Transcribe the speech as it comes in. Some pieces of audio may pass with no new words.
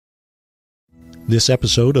This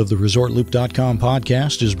episode of the ResortLoop.com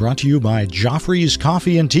podcast is brought to you by Joffrey's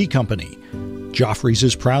Coffee and Tea Company. Joffrey's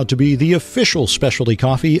is proud to be the official specialty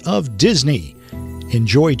coffee of Disney.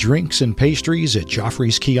 Enjoy drinks and pastries at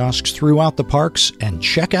Joffrey's kiosks throughout the parks and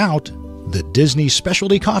check out the Disney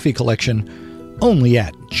Specialty Coffee Collection only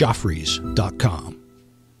at Joffreys.com.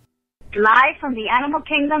 Live from the Animal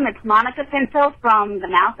Kingdom, it's Monica Pinto from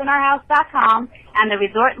themousinourhouse.com and the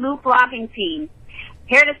Resort Loop blogging team.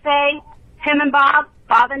 Here to say, Tim and Bob,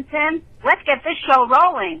 Bob and Tim, let's get this show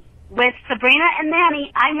rolling. With Sabrina and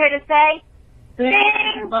Manny, I'm here to say,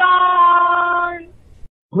 Bing Bong!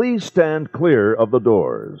 Please stand clear of the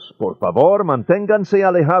doors. Por favor, manténganse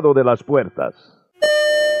alejado de las puertas.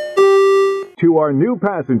 To our new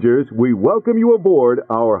passengers, we welcome you aboard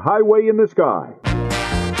our Highway in the Sky.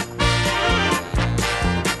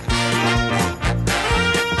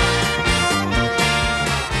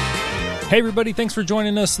 Hey everybody, thanks for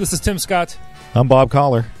joining us. This is Tim Scott. I'm Bob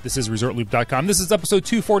Collar. This is ResortLoop.com. This is episode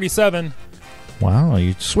 247. Wow,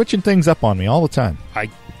 you're switching things up on me all the time.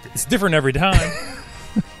 It's different every time.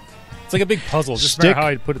 It's like a big puzzle. Just remember how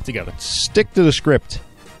I put it together. Stick to the script.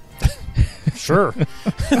 Sure.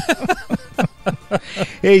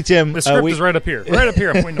 Hey, Tim. The script is right up here. Right up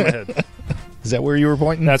here. I'm pointing to my head. Is that where you were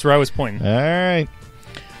pointing? That's where I was pointing. All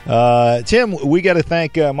right. Tim, we got to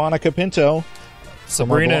thank Monica Pinto.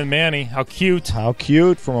 Sabrina and Manny. How cute. How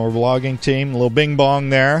cute from our vlogging team. A little bing bong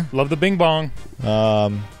there. Love the bing bong.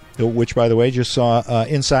 Which, by the way, just saw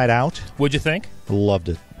Inside Out. What'd you think? Loved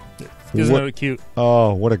it. Isn't it cute?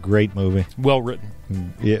 Oh, what a great movie. Well written.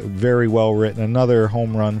 Yeah, very well written. Another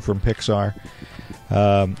home run from Pixar.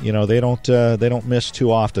 They don't miss too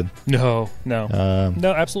often. No,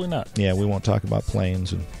 absolutely not. Yeah, we won't talk about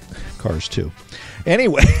planes and Cars 2.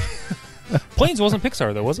 Anyway. Planes wasn't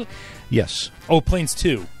Pixar, though, was it? Yes. Oh, Planes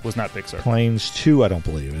 2 was not Pixar. Planes 2, I don't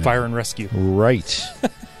believe it. Fire and Rescue. Right.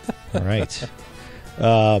 Right.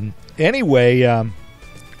 Anyway,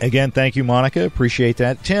 again, thank you, Monica. Appreciate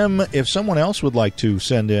that. Tim, if someone else would like to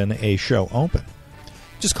send in a show open,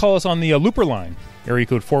 just call us on the Looper line, area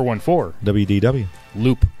code 414. WDW.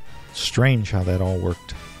 Loop. Strange how that all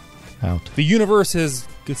worked out. The universe has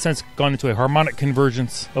since gone into a harmonic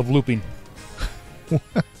convergence of looping.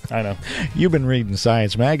 I know. You've been reading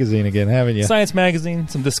Science Magazine again, haven't you? Science Magazine,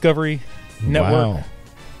 some Discovery Network. Wow.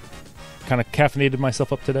 Kind of caffeinated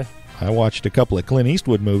myself up today. I watched a couple of Clint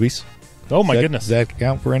Eastwood movies. Oh, my goodness. Does that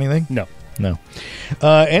count for anything? No.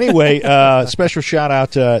 Anyway, special shout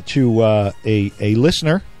out to a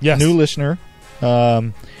listener, yes. New listener,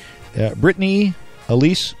 Brittany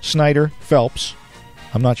Elise Snyder Phelps.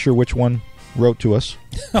 I'm not sure which one wrote to us.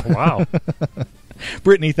 Oh, wow.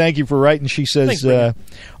 Brittany, thank you for writing. She says, Thanks,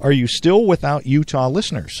 are you still without Utah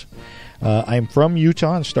listeners? I'm from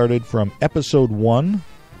Utah and started from episode 1.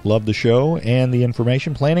 Love the show and the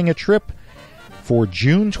information. Planning a trip for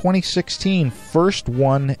June 2016. First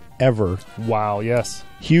one ever. Wow, yes.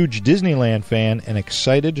 Huge Disneyland fan and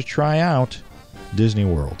excited to try out Disney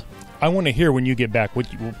World. I want to hear when you get back. We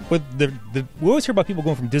always hear about people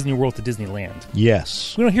going from Disney World to Disneyland.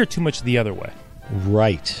 Yes. We don't hear too much the other way.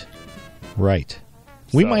 Right.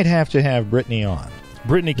 We might have to have Brittany on.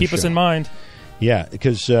 Brittany, keep us in mind. Yeah,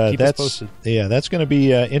 because that's going to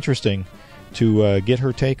be interesting to get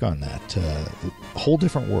her take on that. Whole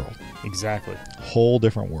different world. Exactly. Whole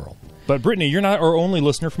different world. But Brittany, you're not our only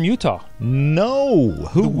listener from Utah. No.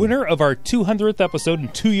 Who? The winner of our 200th episode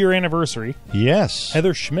and 2-year anniversary. Yes.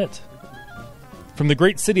 Heather Schmidt. From the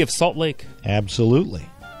great city of Salt Lake. Absolutely.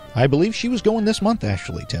 I believe she was going this month,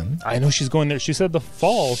 actually, Tim. I know she's going there. She said the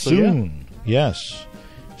fall. Soon. So yeah. Yes.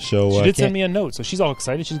 So she did send me a note, so she's all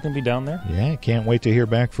excited. She's going to be down there. Yeah, can't wait to hear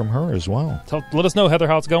back from her as well. Let us know, Heather,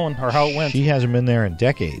 how it's going or how it went. She hasn't been there in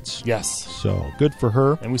decades. Yes. So good for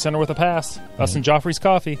her. And we sent her with a pass. Us and Joffrey's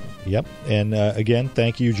Coffee. Yep. And again,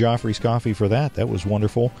 thank you, Joffrey's Coffee, for that. That was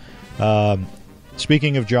wonderful.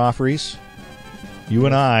 Speaking of Joffrey's, you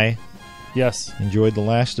and I enjoyed the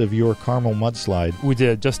last of your caramel mudslide. We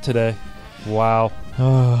did, just today. Wow.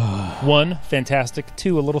 1, fantastic.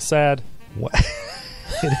 2, a little sad. What?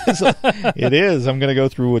 It is. I'm going to go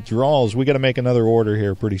through withdrawals. We got to make another order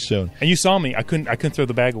here pretty soon. And you saw me. I couldn't throw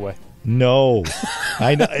the bag away. No.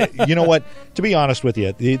 I know. You know what? To be honest with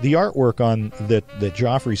you, the artwork on that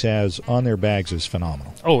Joffrey's has on their bags is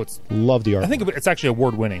phenomenal. Oh, love the artwork. I think it's actually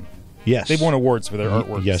award winning. Yes. They've won awards for their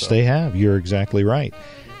artwork. Yes, they have. You're exactly right.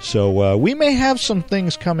 So we may have some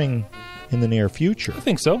things coming in the near future. I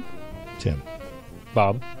think so. Tim.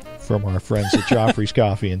 Bob. From our friends at Joffrey's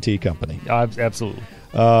Coffee and Tea Company. Absolutely.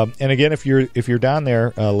 And again, if you're down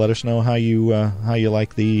there, let us know how you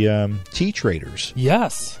like the tea traders.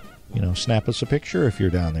 Yes. snap us a picture if you're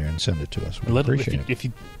down there and send it to us. We appreciate it. If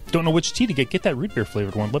you don't know which tea to get that root beer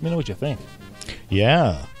flavored one. Let me know what you think.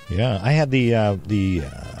 Yeah. I had the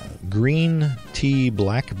green tea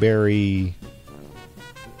blackberry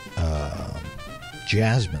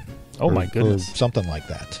jasmine. Oh, my goodness. Or something like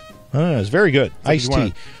that. I don't know. It's very good. So Iced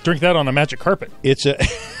tea. Drink that on a magic carpet. It's a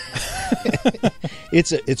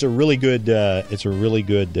it's a really good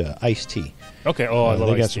iced tea. Okay. Oh, I love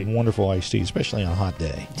they got iced tea. some wonderful iced tea, especially on a hot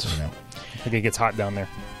day. I think it gets hot down there.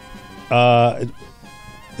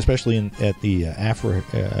 Especially at the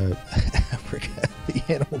Africa, the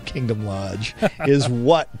Animal Kingdom Lodge is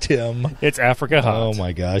what, Tim? It's Africa hot. Oh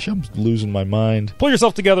my gosh, I'm losing my mind. Pull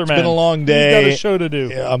yourself together, man. It's been a long day. You've got a show to do.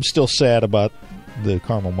 Yeah, I'm still sad about the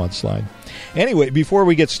caramel mudslide. Anyway, before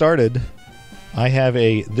we get started, I have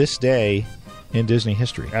a This Day in Disney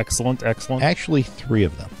History. Excellent. Actually, 3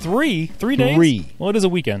 of them. 3 days? 3. Well, it is a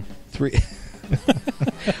weekend. 3.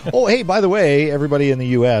 Oh, hey, by the way, everybody in the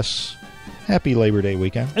U.S., happy Labor Day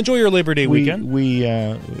weekend. Enjoy your Labor Day weekend. We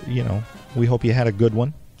hope you had a good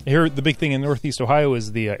one. Here, the big thing in Northeast Ohio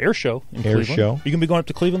is the air show in Cleveland. Show. You going to be going up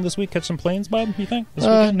to Cleveland this week, catch some planes, Bob, you think?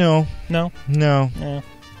 No. No? Yeah.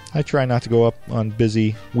 I try not to go up on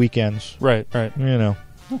busy weekends. Right.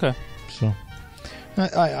 Okay. So,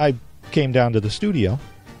 I came down to the studio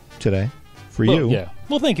today for you. Yeah.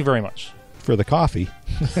 Well, thank you very much. For the coffee.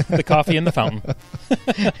 The coffee and the fountain.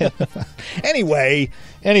 Anyway,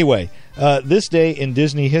 this day in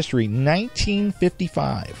Disney history,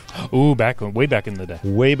 1955. Ooh, way back in the day.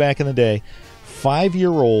 Way back in the day.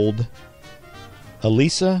 5-year-old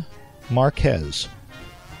Elisa Marquez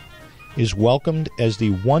is welcomed as the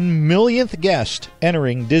 1 millionth guest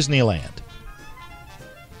entering Disneyland.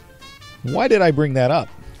 Why did I bring that up?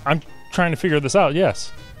 I'm trying to figure this out,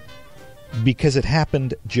 yes. Because it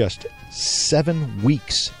happened just 7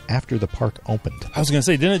 weeks after the park opened. I was going to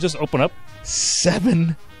say, didn't it just open up?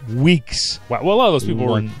 7 weeks. Wow. Well, a lot of those people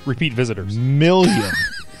were repeat visitors. Million.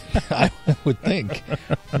 I would think.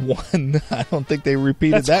 I don't think they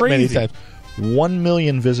repeated That's that crazy. many times. 1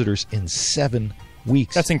 million visitors in 7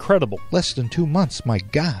 weeks. That's incredible. Less than 2 months. My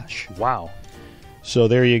gosh. Wow. So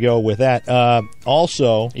there you go with that.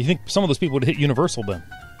 Also, you think some of those people would hit Universal then?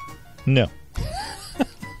 No.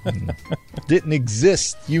 Didn't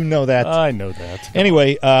exist. You know that. I know that.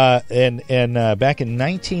 Anyway, and back in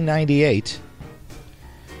 1998,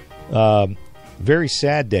 very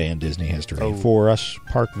sad day in Disney history for us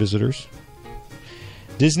park visitors.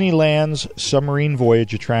 Disneyland's submarine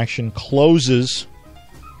voyage attraction closes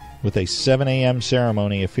with a 7 a.m.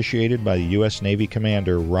 ceremony officiated by the U.S. Navy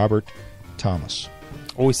Commander Robert Thomas.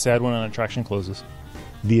 Always sad when an attraction closes.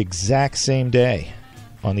 The exact same day,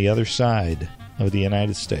 on the other side of the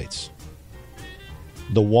United States,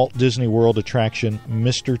 the Walt Disney World attraction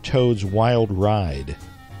Mr. Toad's Wild Ride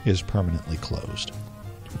is permanently closed.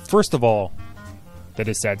 First of all, that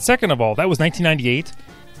is sad. Second of all, that was 1998?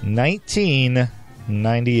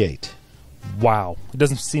 1998. Wow. It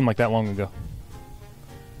doesn't seem like that long ago.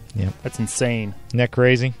 Yep. That's insane. Isn't that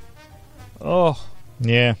crazy? Oh.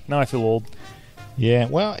 Yeah. Now I feel old. Yeah.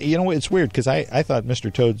 Well, it's weird because I thought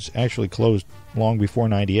Mr. Toad's actually closed long before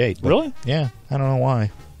 98. Really? Yeah. I don't know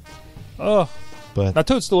why. Oh. But now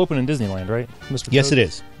Toad's still open in Disneyland, right, Mr. Toad? Yes, it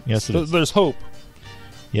is. Yes, it is. There's hope.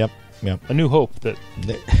 Yep. A new hope that...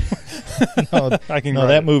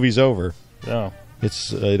 that movie's over. Oh.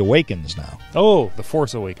 It awakens now. Oh, The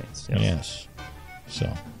Force Awakens. Yes.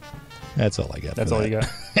 So, that's all I got. That's all you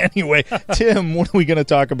got. Anyway, Tim, what are we going to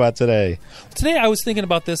talk about today? Today I was thinking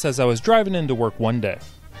about this as I was driving into work one day.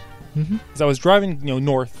 Mm-hmm. As I was driving,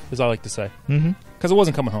 north, as I like to say. Because I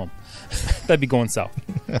wasn't coming home. That'd be going south.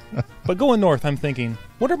 But going north, I'm thinking,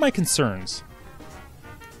 what are my concerns?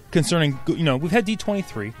 Concerning, we've had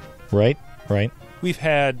D23. Right. We've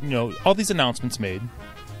had, all these announcements made.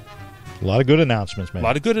 A lot of good announcements, man. A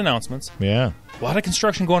lot of good announcements. Yeah. A lot of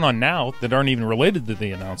construction going on now that aren't even related to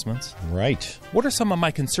the announcements. Right. What are some of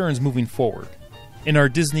my concerns moving forward in our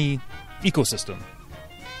Disney ecosystem?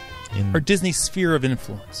 Our Disney sphere of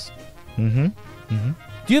influence? Mm-hmm. Do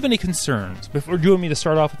you have any concerns? Do you want me to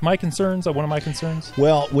start off with my concerns? One of my concerns?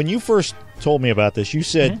 Well, when you first told me about this, you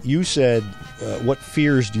said, what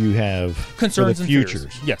fears do you have concerns for the futures?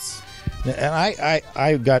 And fears. Yes. And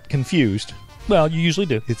I got confused. Well, you usually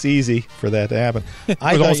do. It's easy for that to happen. It's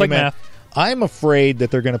almost like math. I'm afraid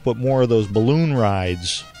that they're going to put more of those balloon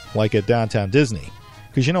rides like at Downtown Disney.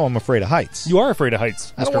 Because I'm afraid of heights. You are afraid of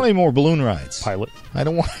heights. I don't want any more balloon rides. Pilot. I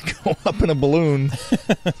don't want to go up in a balloon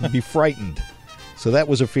and be frightened. So that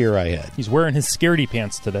was a fear I had. He's wearing his scaredy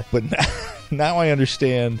pants today. But now I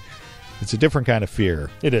understand it's a different kind of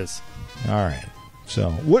fear. It is. All right. So,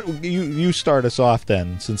 what you start us off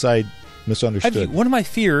then, since I misunderstood. One of my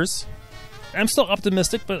fears, I'm still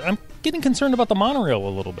optimistic, but I'm getting concerned about the monorail a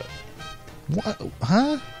little bit. What?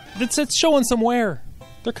 Huh? It's showing some wear.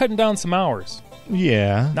 They're cutting down some hours.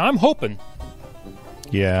 Yeah. Now I'm hoping.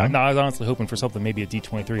 Yeah. No, I was honestly hoping for something, maybe a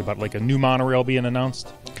D23, about like a new monorail being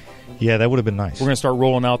announced. Yeah, that would have been nice. We're going to start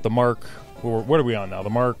rolling out the Mark. What are we on now? The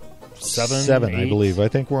Mark 7? 7, 8? I believe. I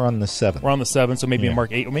think we're on the 7. We're on the 7, so maybe a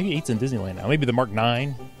Mark 8. Or maybe 8's in Disneyland now. Maybe the Mark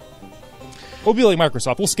 9. We'll be like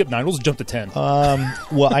Microsoft. We'll skip 9. We'll just jump to 10.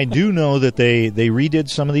 Well, I do know that they redid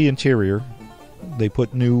some of the interior. They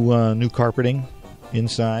put new carpeting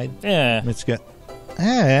inside. It's got...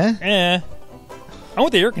 I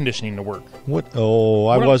want the air conditioning to work. What? Oh,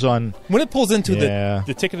 I was on... When it pulls into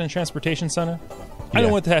the Ticket and Transportation Center, I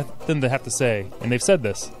don't want them to have to say, and they've said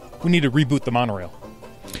this, we need to reboot the monorail.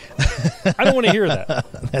 I don't want to hear that.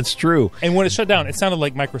 That's true. And when it shut down, it sounded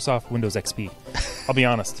like Microsoft Windows XP. I'll be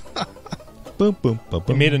honest. Boom, boom, boom,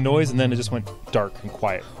 boom. It made a noise, and then it just went dark and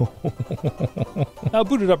quiet. Now, it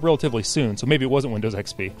booted up relatively soon, so maybe it wasn't Windows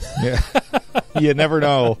XP. Yeah. You never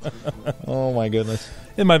know. Oh, my goodness.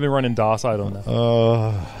 It might have been running DOS. I don't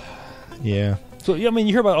know. Yeah. So, yeah, I mean,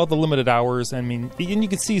 you hear about all the limited hours. I mean, and you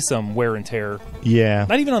can see some wear and tear. Yeah.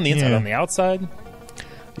 Not even on the inside, on the outside.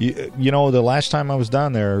 You know, the last time I was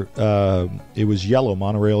down there, it was yellow,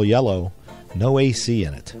 monorail yellow. No AC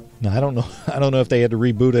in it. Now, I don't know if they had to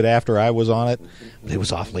reboot it after I was on it, but it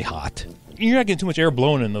was awfully hot. You're not getting too much air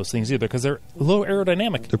blowing in those things either because they're low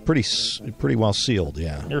aerodynamic. They're pretty well sealed,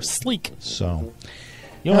 yeah. They're sleek. So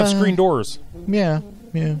you don't have screen doors. Yeah,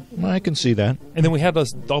 I can see that. And then we had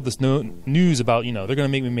all this news about, they're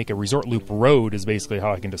going to make a Resort Loop Road is basically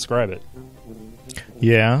how I can describe it.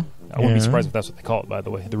 Yeah. I wouldn't be surprised if that's what they call it, by the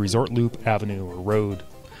way. The Resort Loop Avenue or Road.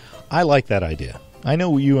 I like that idea. I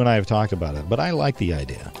know you and I have talked about it, but I like the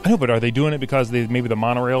idea. I know, but are they doing it because maybe the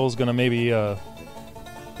monorail is going to maybe...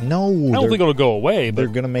 No. I don't think it'll go away. But they're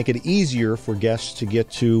going to make it easier for guests to get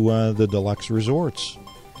to the deluxe resorts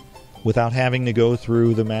without having to go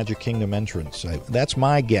through the Magic Kingdom entrance. That's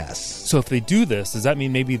my guess. So if they do this, does that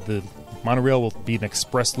mean maybe the monorail will be an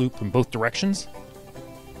express loop in both directions?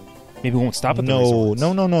 Maybe it won't stop at the resorts.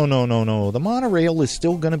 No. The monorail is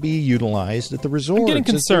still going to be utilized at the resorts. I'm getting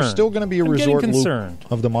concerned. There's still going to be a resort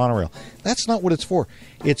loop of the monorail. That's not what it's for.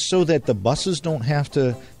 It's so that the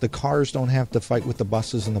cars don't have to fight with the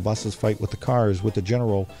buses, and the buses fight with the cars, with the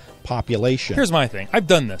general population. Here's my thing. I've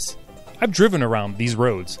done this. I've driven around these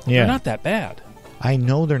roads. Yeah. They're not that bad. I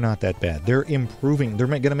know they're not that bad. They're improving. They're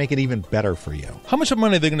going to make it even better for you. How much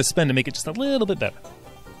money are they going to spend to make it just a little bit better?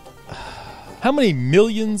 How many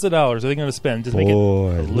millions of dollars are they going to spend to make it a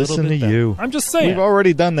little listen bit to better? you. I'm just saying. We've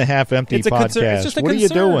already done the half-empty podcast. It's just a what concern.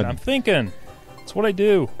 Are you doing? I'm thinking. It's what I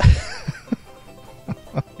do.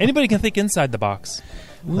 Anybody can think inside the box.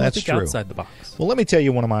 That's true. Outside the box. Well, let me tell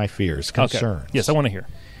you one of my fears, concerns. Okay. Yes, I want to hear.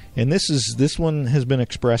 And this one has been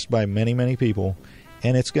expressed by many, many people,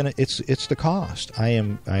 and it's the cost. I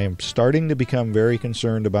am starting to become very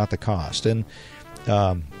concerned about the cost, and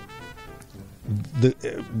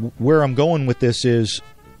where I'm going with this is,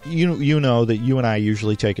 you know that you and I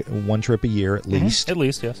usually take one trip a year at least. At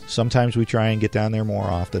least, yes. Sometimes we try and get down there more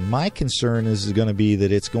often. My concern is going to be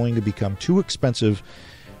that it's going to become too expensive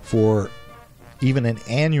for even an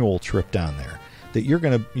annual trip down there. That you're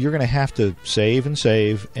gonna have to save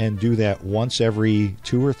and do that once every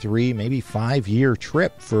 2 or 3, maybe 5-year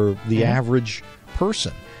trip for the average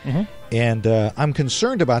person. And I'm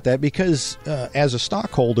concerned about that because as a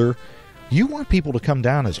stockholder, you want people to come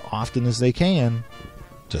down as often as they can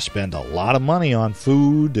to spend a lot of money on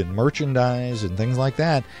food and merchandise and things like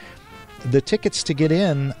that. The tickets to get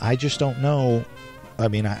in, I just don't know. I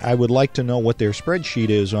mean, I would like to know what their spreadsheet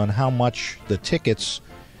is on how much the tickets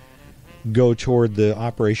go toward the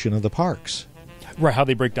operation of the parks. Right, how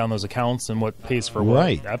they break down those accounts and what pays for what.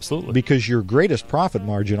 Right. Absolutely. Because your greatest profit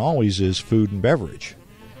margin always is food and beverage.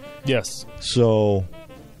 Yes. So,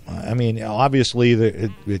 I mean, obviously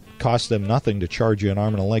it costs them nothing to charge you an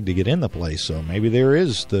arm and a leg to get in the place, so maybe there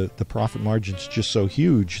is the profit margin's just so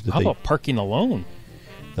huge. That how about parking alone?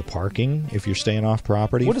 The parking, if you're staying off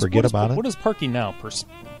property, about it. What is parking now? Is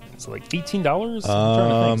it like $18?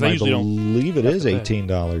 I believe it is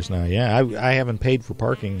 $18 now. Yeah, I haven't paid for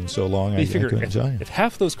parking in so long. I couldn't tell you. If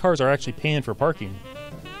half those cars are actually paying for parking,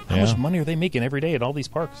 how much money are they making every day at all these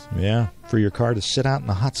parks? Yeah, for your car to sit out in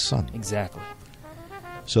the hot sun. Exactly.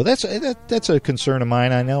 So that's a concern of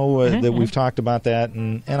mine. I know that we've talked about that,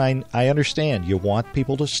 and I understand. You want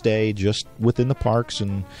people to stay just within the parks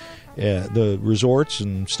and the resorts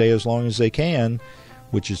and stay as long as they can,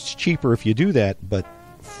 which is cheaper if you do that. But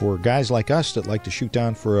for guys like us that like to shoot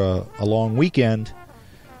down for a long weekend,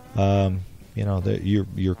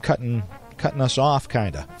 you're cutting us off,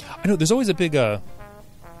 kind of. I know there's always a big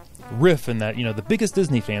riff in that. The biggest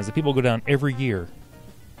Disney fans, the people go down every year.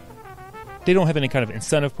 They don't have any kind of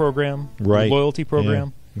incentive program, right? Loyalty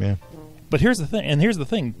program. Yeah. But here's the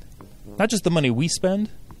thing. Not just the money we spend,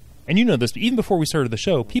 and you know this, even before we started the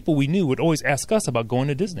show, people we knew would always ask us about going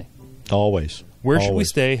to Disney. Always. Where should we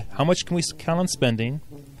stay? How much can we count on spending?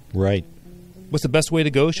 Right. What's the best way to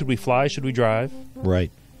go? Should we fly? Should we drive?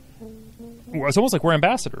 Right. It's almost like we're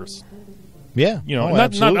ambassadors. Yeah.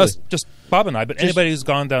 Not us, just Bob and I, but anybody who's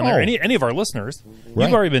gone down there, any of our listeners. Right.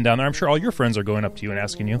 You've already been down there. I'm sure all your friends are going up to you and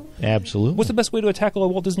asking you. Absolutely. What's the best way to tackle a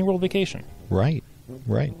Walt Disney World vacation? Right.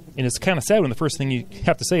 Right. And it's kind of sad when the first thing you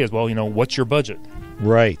have to say is, well, what's your budget?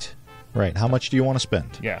 Right. Right. How much do you want to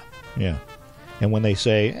spend? Yeah. Yeah. And when they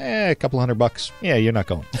say, a couple $100, yeah, you're not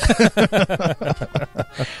going.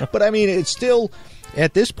 But, I mean, it's still,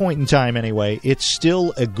 at this point in time anyway, it's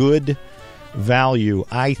still a good value,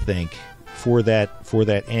 I think, for that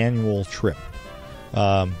annual trip.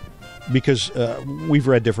 Because we've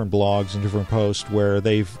read different blogs and different posts where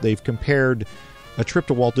they've compared a trip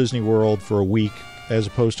to Walt Disney World for a week as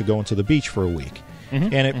opposed to going to the beach for a week.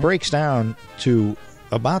 Mm-hmm. And it breaks down to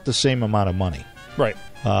about the same amount of money. Right.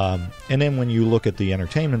 And then when you look at the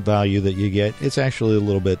entertainment value that you get, it's actually a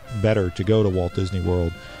little bit better to go to Walt Disney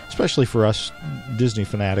World, especially for us Disney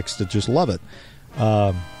fanatics that just love it.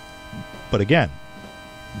 But again,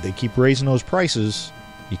 they keep raising those prices.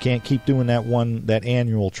 You can't keep doing that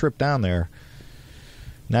annual trip down there.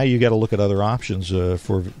 Now you got to look at other options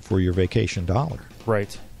for your vacation dollar.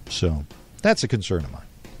 Right. So that's a concern of mine.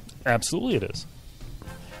 Absolutely it is.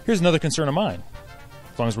 Here's another concern of mine,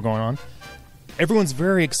 as long as we're going on. Everyone's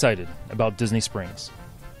very excited about Disney Springs.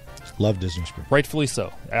 Love Disney Springs. Rightfully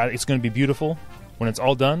so. It's going to be beautiful. When it's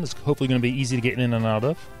all done, it's hopefully going to be easy to get in and out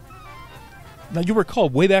of. Now, you recall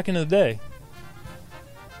way back in the day,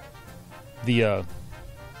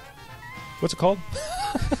 what's it called?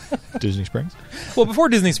 Disney Springs? Well, before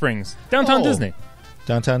Disney Springs. Downtown Disney.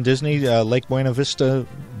 Downtown Disney, Lake Buena Vista,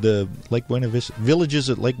 the Lake Buena Vista, villages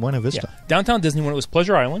at Lake Buena Vista. Yeah. Downtown Disney when it was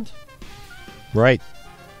Pleasure Island. Right.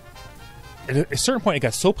 At a certain point, it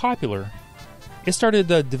got so popular, it started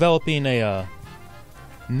developing a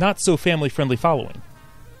not-so-family-friendly following.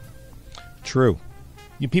 True.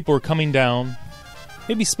 People were coming down,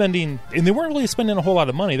 maybe spending, and they weren't really spending a whole lot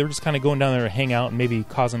of money. They were just kind of going down there to hang out and maybe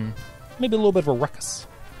causing maybe a little bit of a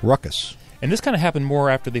ruckus. And this kind of happened more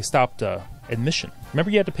after they stopped admission. Remember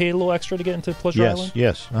you had to pay a little extra to get into Pleasure Island?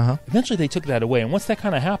 Yes, uh-huh. Eventually they took that away, and once that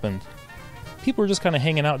kind of happened, people were just kind of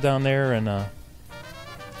hanging out down there, and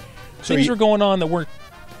things were going on that weren't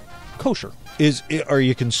kosher. Are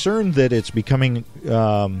you concerned that it's becoming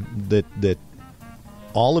that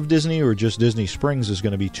all of Disney or just Disney Springs is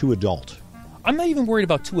going to be too adult? I'm not even worried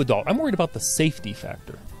about too adult. I'm worried about the safety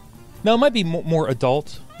factor. Now, it might be more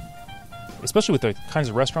adult, especially with the kinds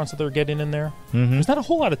of restaurants that they're getting in there. Mm-hmm. There's not a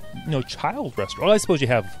whole lot of child restaurants. Well, I suppose you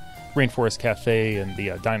have Rainforest Cafe and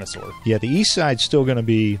the Dinosaur. Yeah, the East Side's still going to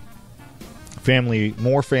be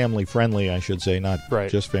more family friendly, I should say, not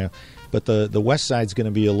just family. But the West Side's going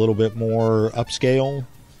to be a little bit more upscale.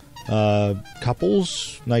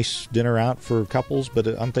 Couples, nice dinner out for couples, but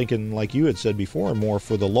I'm thinking, like you had said before, more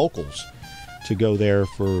for the locals to go there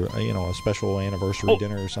for a special anniversary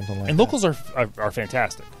dinner or something like that. And locals are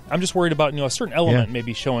fantastic. I'm just worried about a certain element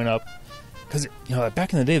maybe showing up because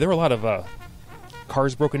back in the day there were a lot of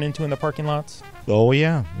cars broken into in the parking lots. Oh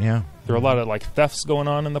yeah. There were a lot of thefts going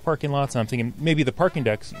on in the parking lots, and I'm thinking maybe the parking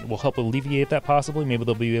decks will help alleviate that. Possibly, maybe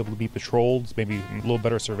they'll be able to be patrolled, maybe a little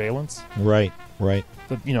better surveillance. Right.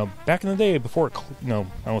 But back in the day, before I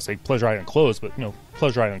won't say Pleasure Island closed, but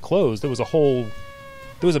Pleasure Island closed, there was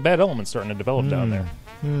a bad element starting to develop down there.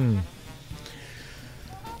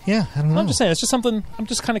 Yeah, I don't know. I'm just saying, it's just something I'm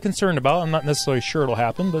just kind of concerned about. I'm not necessarily sure it'll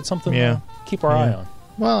happen, but something to keep our eye on.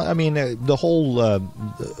 Well, I mean, the whole a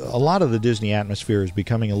lot of the Disney atmosphere is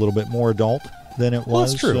becoming a little bit more adult than it was. Well,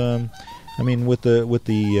 that's true. I mean, with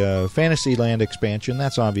the Fantasyland expansion,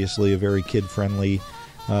 that's obviously a very kid-friendly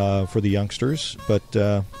for the youngsters, but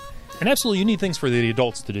and absolutely, you need things for the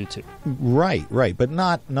adults to do too. Right, but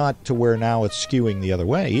not to where now it's skewing the other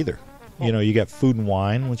way either. You got Food and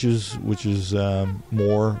Wine, which is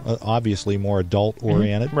more obviously more adult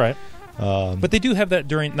oriented, right? But they do have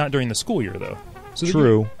that not during the school year though. So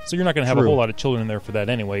true. So you're not going to have a whole lot of children in there for that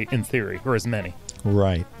anyway, in theory, or as many.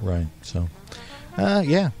 Right. So,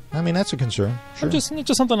 yeah. I mean, that's a concern. Sure. It's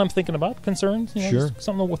just something I'm thinking about. Concerns. Sure.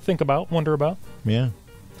 Something to think about, wonder about. Yeah.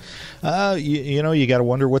 You got to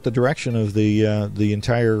wonder what the direction of the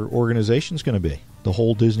entire organization is going to be. the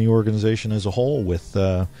whole Disney organization as a whole. With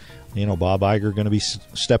Bob Iger going to be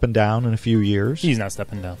stepping down in a few years. He's not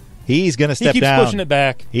stepping down. He's going to step down. He keeps pushing it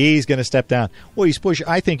back. He's going to step down. Well,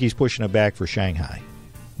 I think he's pushing it back for Shanghai.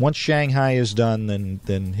 Once Shanghai is done,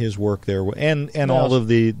 then his work there and all of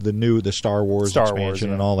the Star Wars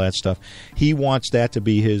expansion and all that stuff. He wants that to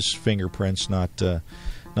be his fingerprints, not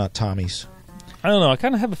Tommy's. I don't know. I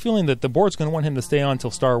kind of have a feeling that the board's going to want him to stay on until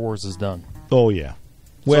Star Wars is done. Oh yeah.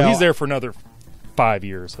 Well, so he's there for another 5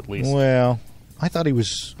 years at least. Well, I thought he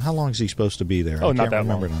was. How long is he supposed to be there? Oh, I not can't that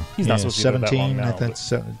remember long. now. He's not supposed to be there that long now. I think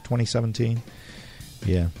 2017.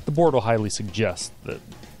 Yeah. The board will highly suggest that.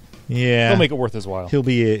 Yeah. They'll make it worth his while. He'll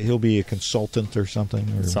be a consultant or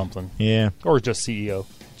something. Yeah. Or just CEO.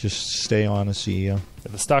 Just stay on as CEO.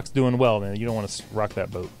 If the stock's doing well, man, you don't want to rock that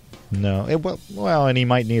boat. No. And he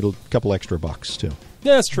might need a couple extra bucks too.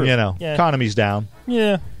 Yeah, that's true. Economy's down.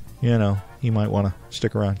 Yeah. He might want to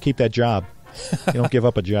stick around. Keep that job. You don't give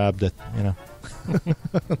up a job that,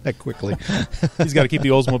 that quickly. He's got to keep the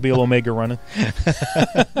Oldsmobile Omega running.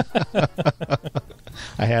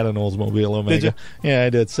 I had an Oldsmobile Omega. Did you? Yeah, I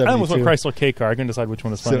did. 72. I almost went Chrysler K car. I couldn't decide which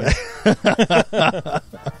one is funnier.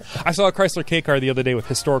 I saw a Chrysler K car the other day with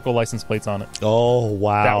historical license plates on it. Oh,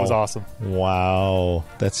 wow. That was awesome. Wow.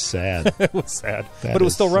 That's sad. It was sad. But it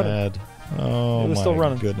was still running. Oh, it was still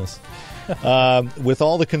running. Goodness. With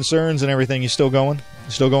all the concerns and everything, you still going?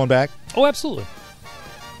 You still going back? Oh, absolutely.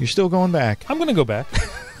 You're still going back? I'm going to go back.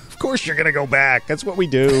 Of course you're going to go back. That's what we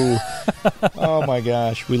do. Oh, my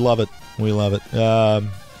gosh. We love it. We love it.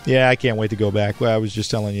 Yeah, I can't wait to go back. Well, I was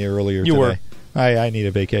just telling you earlier today. Were. I need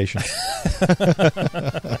a vacation.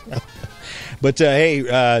 But, hey,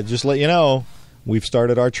 just let you know, we've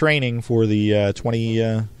started our training for the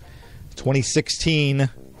 2016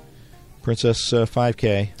 Princess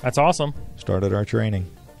 5K. That's awesome. Started our training.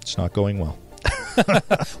 It's not going well. Well,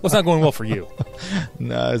 it's not going well for you.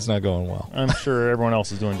 No, it's not going well. I'm sure everyone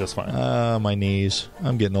else is doing just fine. My knees.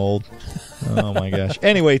 I'm getting old. Oh, my gosh.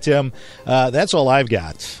 Anyway, Tim, that's all I've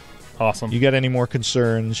got. Awesome. You got any more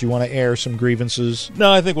concerns? You want to air some grievances?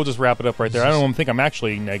 No, I think we'll just wrap it up right there. I don't think I'm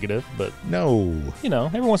actually negative, but... No.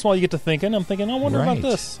 Every once in a while you get to thinking. I'm thinking, I wonder about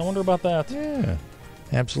this. I wonder about that. Yeah,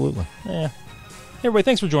 absolutely. Yeah. Hey, everybody,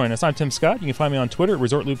 thanks for joining us. I'm Tim Scott. You can find me on Twitter at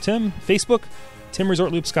ResortLoopTim, Facebook, Tim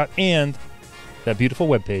Resort Loop Scott, and that beautiful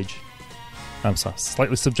webpage. I'm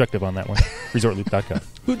slightly subjective on that one. ResortLoop.com.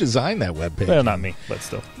 Who designed that webpage? Well, not me, but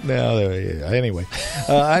still. No, anyway.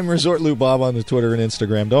 I'm Resort Loop Bob on the Twitter and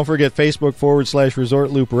Instagram. Don't forget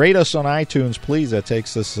Facebook.com/Resort Loop. Rate us on iTunes, please. That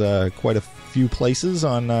takes us quite a few places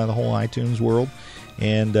on the whole iTunes world.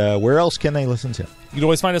 And where else can they listen to? You can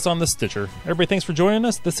always find us on the Stitcher. Everybody, thanks for joining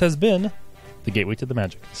us. This has been the Gateway to the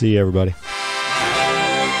Magic. See you, everybody.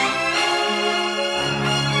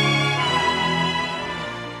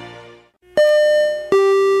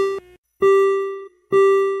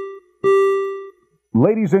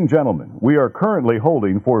 Ladies and gentlemen, we are currently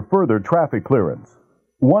holding for further traffic clearance.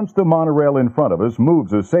 Once the monorail in front of us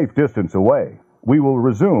moves a safe distance away, we will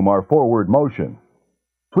resume our forward motion.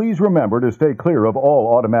 Please remember to stay clear of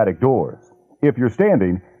all automatic doors. If you're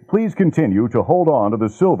standing, please continue to hold on to the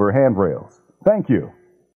silver handrails. Thank you.